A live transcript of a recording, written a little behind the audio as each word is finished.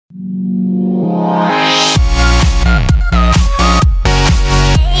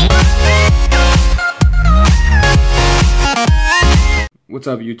What's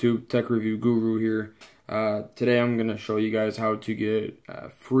up YouTube, Tech Review Guru here. Today I'm going to show you guys how to get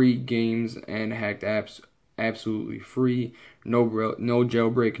free games and hacked apps absolutely free. No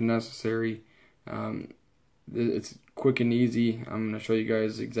jailbreak necessary. It's quick and easy. I'm going to show you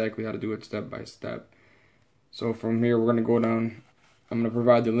guys exactly how to do it step by step. So from here we're going to go down. I'm going to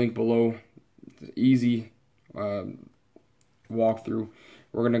provide the link below. It's easy walkthrough.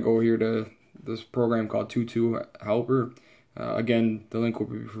 We're going to go here to this program called Helper. Again, the link will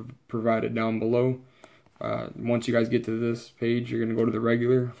be provided down below. Once you guys get to this page, you're going to go to the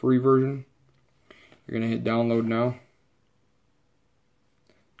regular free version. You're going to hit download now.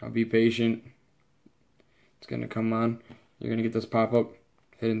 Now be patient. It's going to come on. You're going to get this pop-up.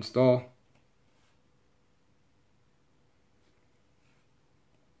 Hit install.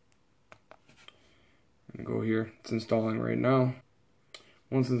 I'm going to go here. It's installing right now.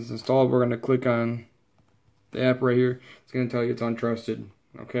 Once it's installed, we're going to click on the app right here. It's going to tell you it's untrusted.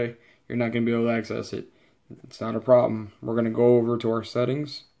 Okay, you're not going to be able to access it. It's not a problem. We're going to go over to our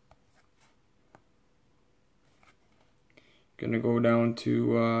settings. Going to go down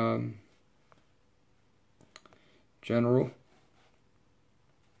to general.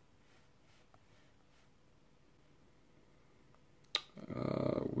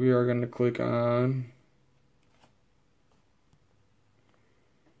 We are going to click on.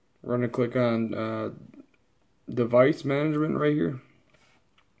 We're going to click on device management right here.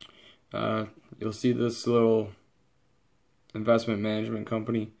 You'll see this little investment management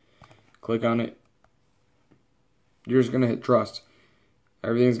company. Click on it. You're just gonna hit trust.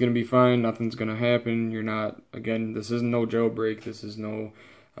 Everything's gonna be fine. Nothing's gonna happen. You're not, again, this isn't no jailbreak. This is no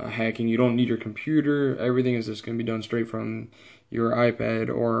hacking. You don't need your computer. Everything is just gonna be done straight from your iPad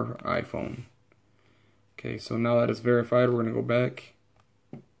or iPhone. Okay, so now that it's verified, we're gonna go back.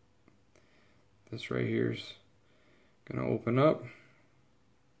 This right here is gonna open up.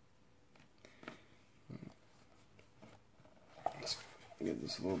 Let's get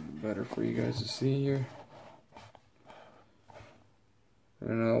this a little bit better for you guys to see here. We're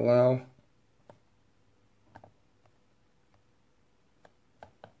gonna allow.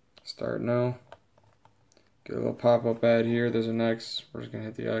 Start now. Get a little pop-up ad here. There's an X. We're just gonna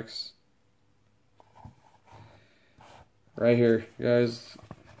hit the X. Right here, guys.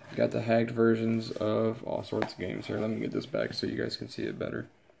 Got the hacked versions of all sorts of games here. Let me get this back so you guys can see it better.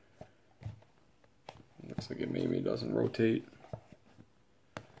 Looks like it maybe doesn't rotate.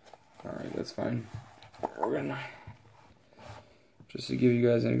 Alright, that's fine. We're gonna, just to give you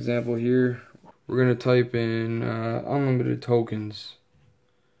guys an example here, we're gonna type in unlimited tokens.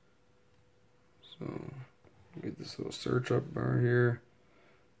 So, get this little search up bar here.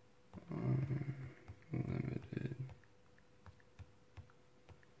 Unlimited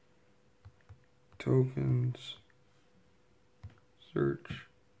tokens, search.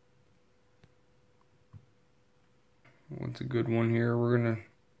 What's a good one here? We'll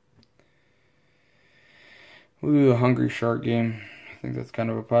do the Hungry Shark game. I think that's kind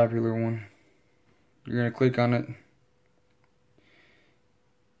of a popular one. You're gonna click on it.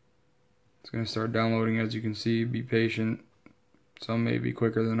 It's gonna start downloading, as you can see. Be patient. Some may be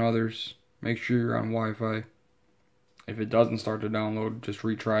quicker than others. Make sure you're on Wi-Fi. If it doesn't start to download, just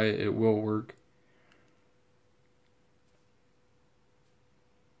retry it. It will work.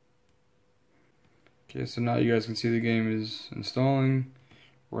 Okay, so now you guys can see the game is installing.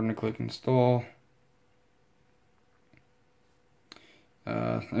 We're going to click install.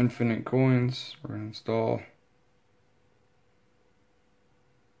 Infinite coins. We're going to install.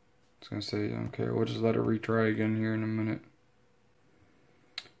 It's going to say, okay, we'll just let it retry again here in a minute.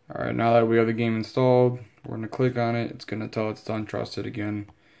 Alright, now that we have the game installed, we're going to click on it. It's going to tell it's untrusted again.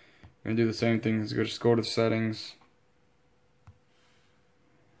 We're going to do the same thing. Just go to settings.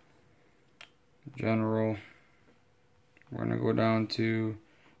 General. We're going to go down to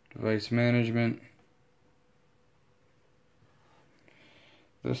device management.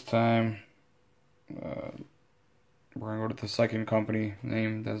 This time we're going to go to the second company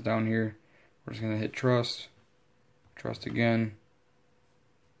name that's down here. We're just going to hit trust. Trust again.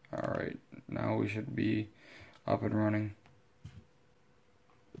 Alright, now we should be up and running.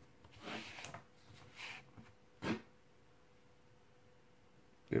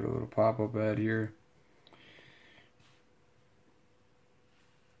 Get a little pop-up ad here.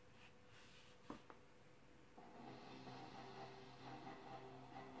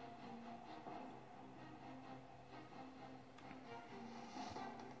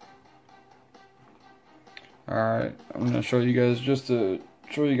 Alright, I'm going to show you guys, just to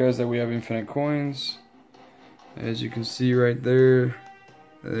show you guys that we have infinite coins. As you can see right there,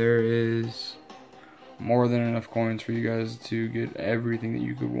 there is more than enough coins for you guys to get everything that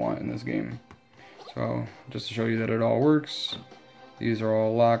you could want in this game. So just to show you that it all works, these are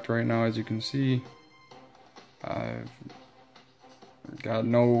all locked right now, as you can see. I've got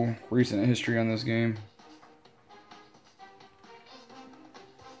no recent history on this game.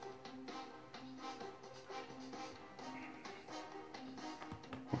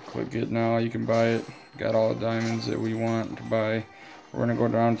 Click it now, you can buy it. Got all the diamonds that we want to buy. We're gonna go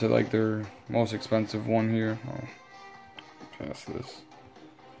down to like their most expensive one here. I'll pass this.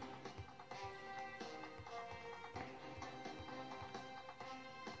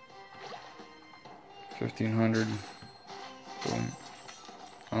 $1,500. Boom.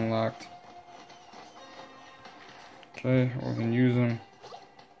 Unlocked. Okay, we can use them.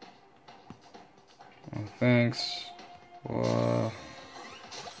 Oh, thanks. We'll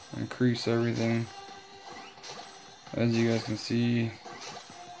increase everything. As you guys can see,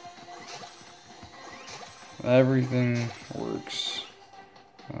 everything works.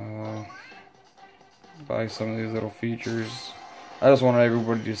 Buy some of these little features. I just wanted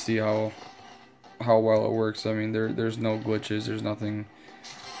everybody to see how well it works. I mean, there's no glitches. There's nothing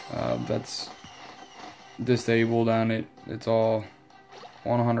that's disabled on it. It's all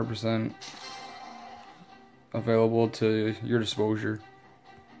 100% available to your disposal.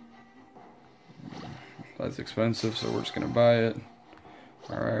 That's expensive, so we're just gonna buy it.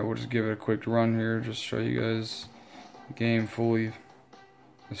 Alright, we'll just give it a quick run here, just show you guys the game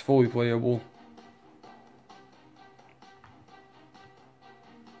is fully playable.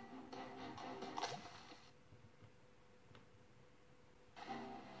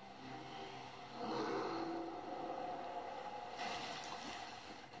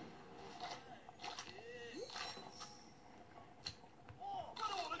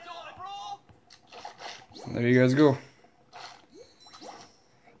 There you guys go.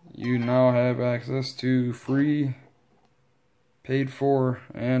 You now have access to free, paid for,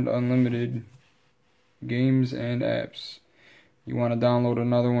 and unlimited games and apps. You want to download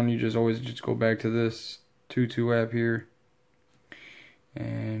another one, you just always go back to this Tutu app here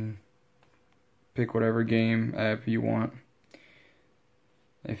and pick whatever game app you want.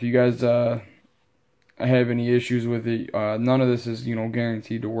 If you guys have any issues with it, none of this is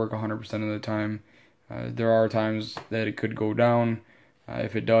guaranteed to work 100% of the time. There are times that it could go down.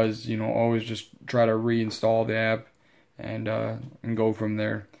 If it does, always just try to reinstall the app and go from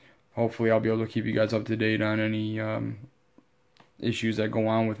there. Hopefully I'll be able to keep you guys up to date on any issues that go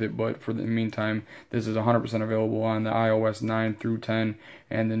on with it, but for the meantime, this is 100% available on the iOS 9 through 10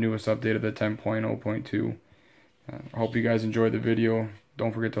 and the newest update of the 10.0.2. I hope you guys enjoyed the video.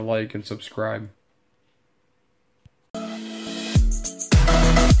 Don't forget to like and subscribe.